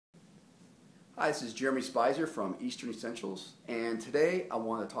Hi, this is Jeremy Speiser from Eastern Essentials, and today I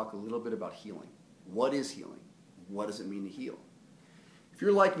want to talk a little bit about healing. What is healing? What does it mean to heal? If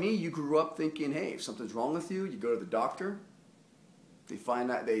you're like me, you grew up thinking, hey, if something's wrong with you, you go to the doctor, they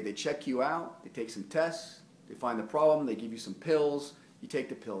find out, they check you out, they take some tests, they find the problem, they give you some pills, you take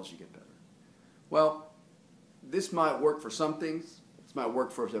the pills, you get better. Well, this might work for some things. This might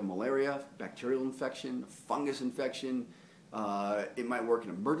work for malaria, bacterial infection, fungus infection. It might work in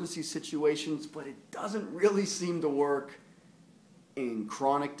emergency situations, but it doesn't really seem to work in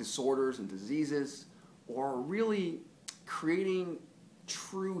chronic disorders and diseases or really creating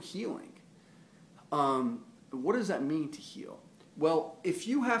true healing. What does that mean to heal? Well, if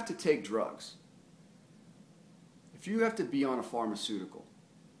you have to take drugs, if you have to be on a pharmaceutical,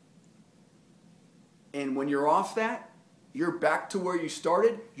 and when you're off that, you're back to where you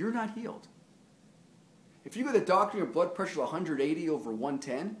started, you're not healed. If you go to the doctor and your blood pressure is 180 over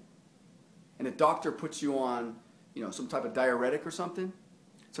 110, and the doctor puts you on, some type of diuretic or something,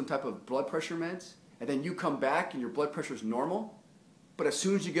 some type of blood pressure meds, and then you come back and your blood pressure is normal, but as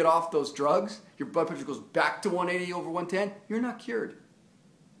soon as you get off those drugs, your blood pressure goes back to 180 over 110, you're not cured.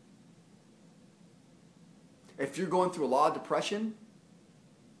 If you're going through a lot of depression,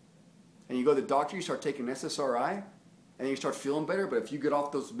 and you go to the doctor, you start taking SSRI, and then you start feeling better, but if you get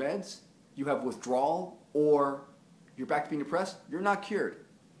off those meds, you have withdrawal, or you're back to being depressed, you're not cured.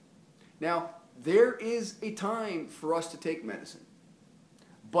 Now, there is a time for us to take medicine,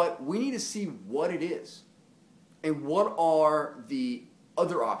 but we need to see what it is and what are the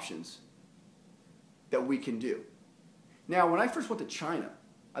other options that we can do. Now, when I first went to China,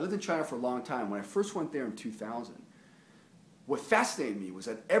 I lived in China for a long time. When I first went there in 2000, what fascinated me was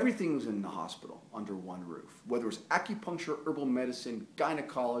that everything was in the hospital under one roof. Whether it was acupuncture, herbal medicine,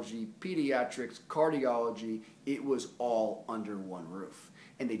 gynecology, pediatrics, cardiology, it was all under one roof.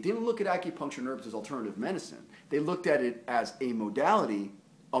 And they didn't look at acupuncture and herbs as alternative medicine. They looked at it as a modality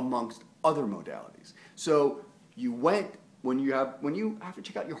amongst other modalities. So you went, when you have to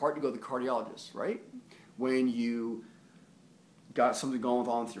check out your heart, you go to the cardiologist, right? When you got something going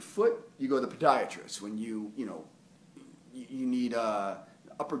on with your foot, you go to the podiatrist. When you need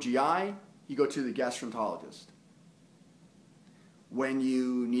upper GI, you go to the gastroenterologist. When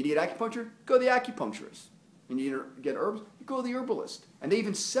you need to get acupuncture, go to the acupuncturist. When you need to get herbs, you go to the herbalist. And they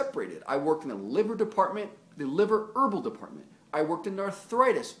even separated. I worked in the liver department, the liver herbal department. I worked in the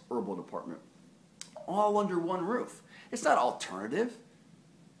arthritis herbal department. All under one roof. It's not alternative.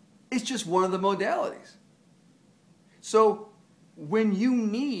 It's just one of the modalities. So when you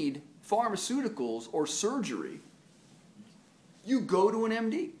need pharmaceuticals or surgery, you go to an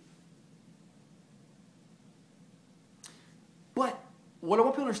MD. But what I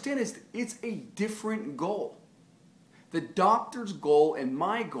want people to understand is it's a different goal. The doctor's goal and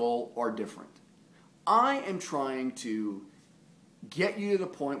my goal are different. I am trying to get you to the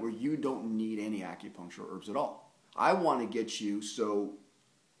point where you don't need any acupuncture herbs at all. I want to get you so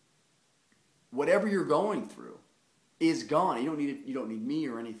whatever you're going through is gone. You don't need it, you don't need me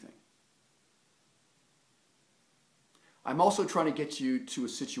or anything. I'm also trying to get you to a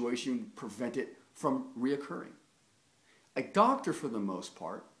situation, prevent it from reoccurring. A doctor, for the most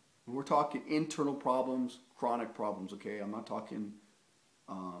part, when we're talking internal problems, chronic problems, okay? I'm not talking,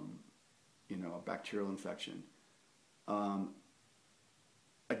 a bacterial infection. A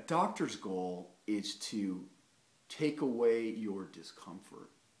doctor's goal is to take away your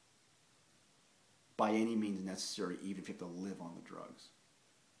discomfort by any means necessary, even if you have to live on the drugs.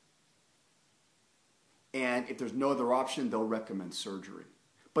 And if there's no other option, they'll recommend surgery.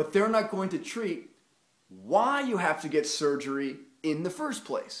 But they're not going to treat why you have to get surgery in the first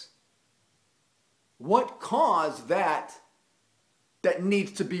place. What caused that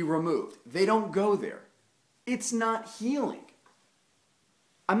needs to be removed? They don't go there. It's not healing.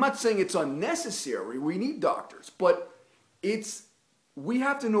 I'm not saying it's unnecessary. We need doctors. But we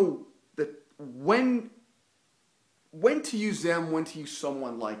have to know that when to use them, when to use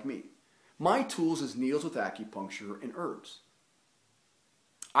someone like me. My tools is needles with acupuncture and herbs.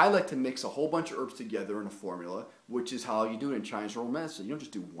 I like to mix a whole bunch of herbs together in a formula, which is how you do it in Chinese herbal medicine. You don't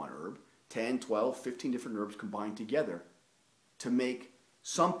just do one herb. 10, 12, 15 different herbs combined together to make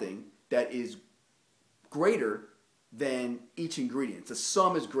something that is greater than each ingredient. The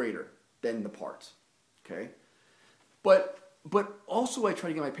sum is greater than the parts. Okay? But also what I try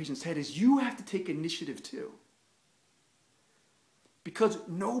to get my patients' head is you have to take initiative too. Because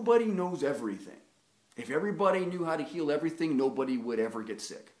nobody knows everything. If everybody knew how to heal everything, nobody would ever get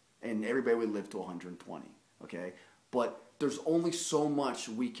sick. And everybody would live to 120. Okay? But there's only so much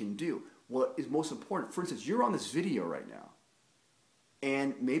we can do. What is most important, for instance, you're on this video right now.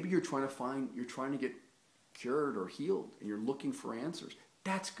 And maybe you're trying to get cured or healed, and you're looking for answers.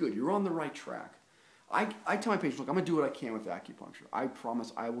 That's good. You're on the right track. I tell my patients, look, I'm going to do what I can with acupuncture. I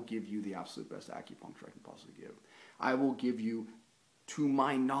promise I will give you the absolute best acupuncture I can possibly give. I will give you, to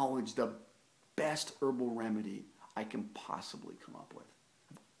my knowledge, the best herbal remedy I can possibly come up with.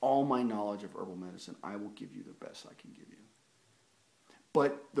 All my knowledge of herbal medicine, I will give you the best I can give you.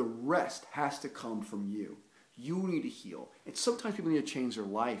 But the rest has to come from you. You need to heal. And sometimes people need to change their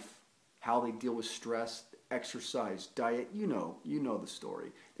life, how they deal with stress, exercise, diet. You know the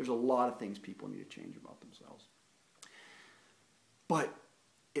story. There's a lot of things people need to change about themselves. But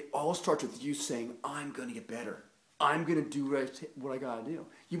it all starts with you saying, I'm going to get better. I'm going to do what I got to do.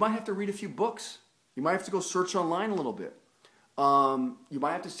 You might have to read a few books. You might have to go search online a little bit. You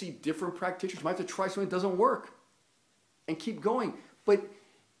might have to see different practitioners. You might have to try something that doesn't work and keep going. But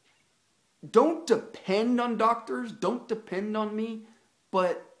don't depend on doctors. Don't depend on me.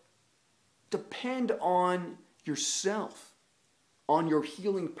 But depend on yourself, on your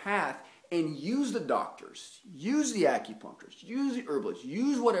healing path, and use the doctors, use the acupuncturists, use the herbalists,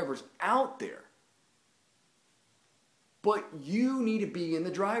 use whatever's out there. But you need to be in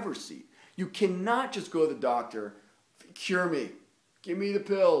the driver's seat. You cannot just go to the doctor, cure me, give me the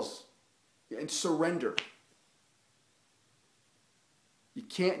pills, and surrender. You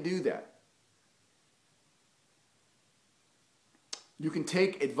can't do that. You can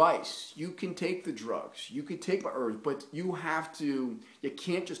take advice. You can take the drugs. You can take my herbs, but you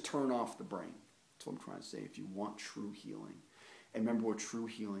can't just turn off the brain. That's what I'm trying to say. If you want true healing, and remember what true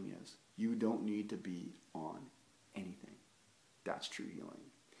healing is. You don't need to be on anything. That's true healing.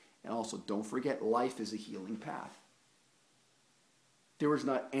 And also, don't forget, life is a healing path. There is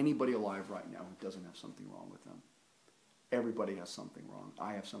not anybody alive right now who doesn't have something wrong with them. Everybody has something wrong.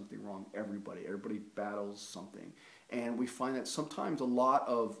 I have something wrong. Everybody battles something. And we find that sometimes a lot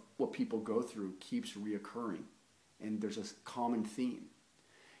of what people go through keeps reoccurring. And there's a common theme.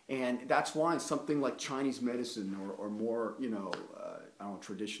 And that's why something like Chinese medicine or more,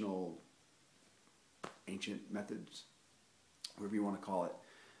 traditional ancient methods, whatever you want to call it,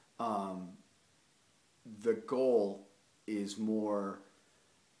 the goal is more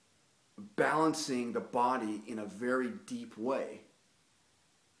balancing the body in a very deep way.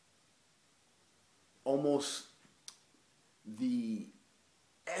 Almost the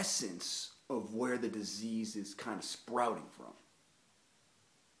essence of where the disease is kind of sprouting from.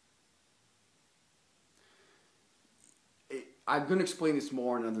 I'm going to explain this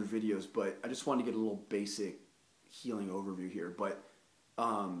more in other videos, but I just wanted to get a little basic healing overview here. But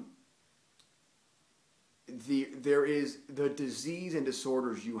there is the disease and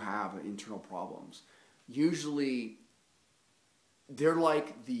disorders you have, internal problems. Usually, they're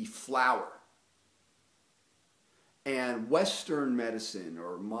like the flower. And Western medicine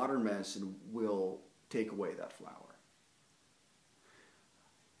or modern medicine will take away that flower.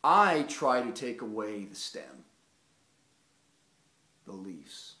 I try to take away the stem, the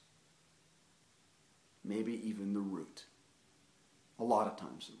leaves, maybe even the root. A lot of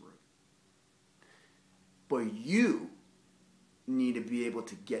times the root. But you need to be able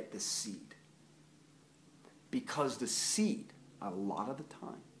to get the seed. Because the seed, a lot of the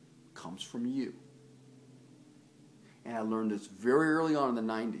time, comes from you. And I learned this very early on in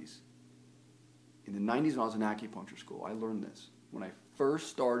the 90s. In the 90s when I was in acupuncture school, I learned this. When I first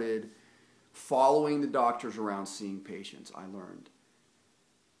started following the doctors around seeing patients, I learned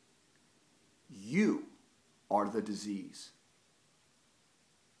you are the disease.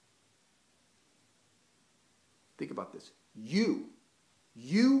 Think about this. You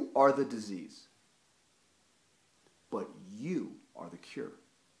are the disease. But you are the cure.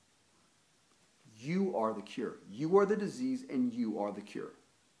 You are the cure. You are the disease and you are the cure.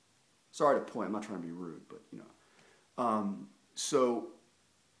 Sorry to point, I'm not trying to be rude, but so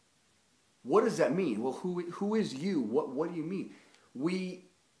what does that mean? Well, who is you? What do you mean? We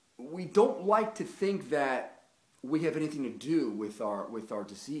don't like to think that we have anything to do with our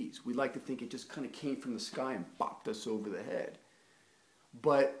disease. We like to think it just kind of came from the sky and bopped us over the head.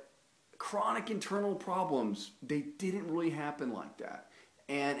 But chronic internal problems, they didn't really happen like that.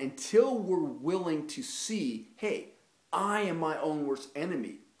 And until we're willing to see, hey, I am my own worst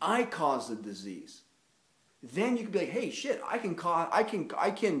enemy. I caused the disease. Then you can be like, hey, shit, I can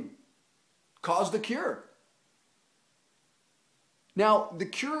cause the cure. Now, the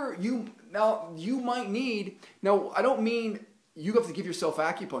cure you might need. Now, I don't mean you have to give yourself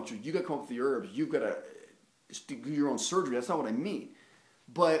acupuncture. You got to come up with the herbs. You've got to do your own surgery. That's not what I mean.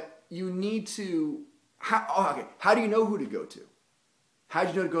 But you need to. How do you know who to go to? How do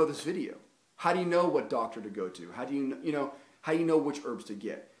you know to go to this video? How do you know what doctor to go to? How do you know? How do you know which herbs to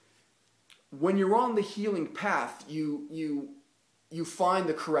get? When you're on the healing path, you find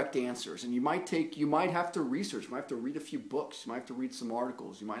the correct answers, and you might have to research, you might have to read a few books, you might have to read some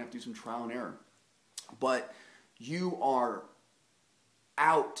articles, you might have to do some trial and error, but you are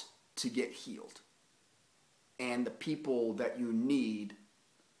out to get healed. And the people that you need,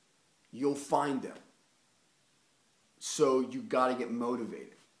 you'll find them. So you got to get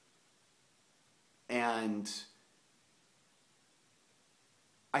motivated. And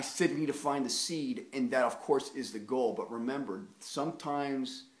I said you need to find the seed, and that, of course, is the goal. But remember,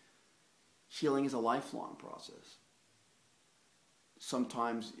 sometimes healing is a lifelong process.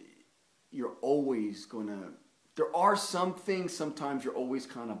 Sometimes you're always going to... There are some things sometimes you're always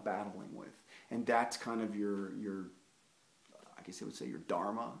kind of battling with. And that's kind of your I guess I would say your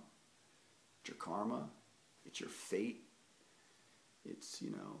dharma. It's your karma. It's your fate. It's,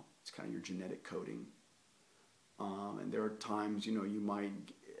 it's kind of your genetic coding. And there are times, you might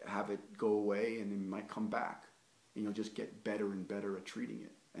have it go away and it might come back. And you'll just get better and better at treating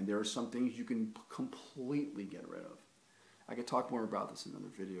it. And there are some things you can completely get rid of. I could talk more about this in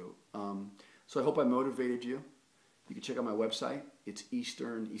another video. So I hope I motivated you. You can check out my website. It's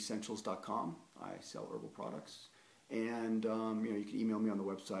easternessentials.com. I sell herbal products. And, you can email me on the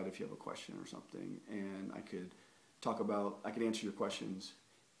website if you have a question or something. And I could answer your questions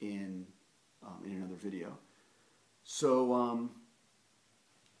in another video. So,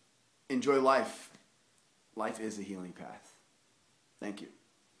 enjoy life. Life is a healing path. Thank you.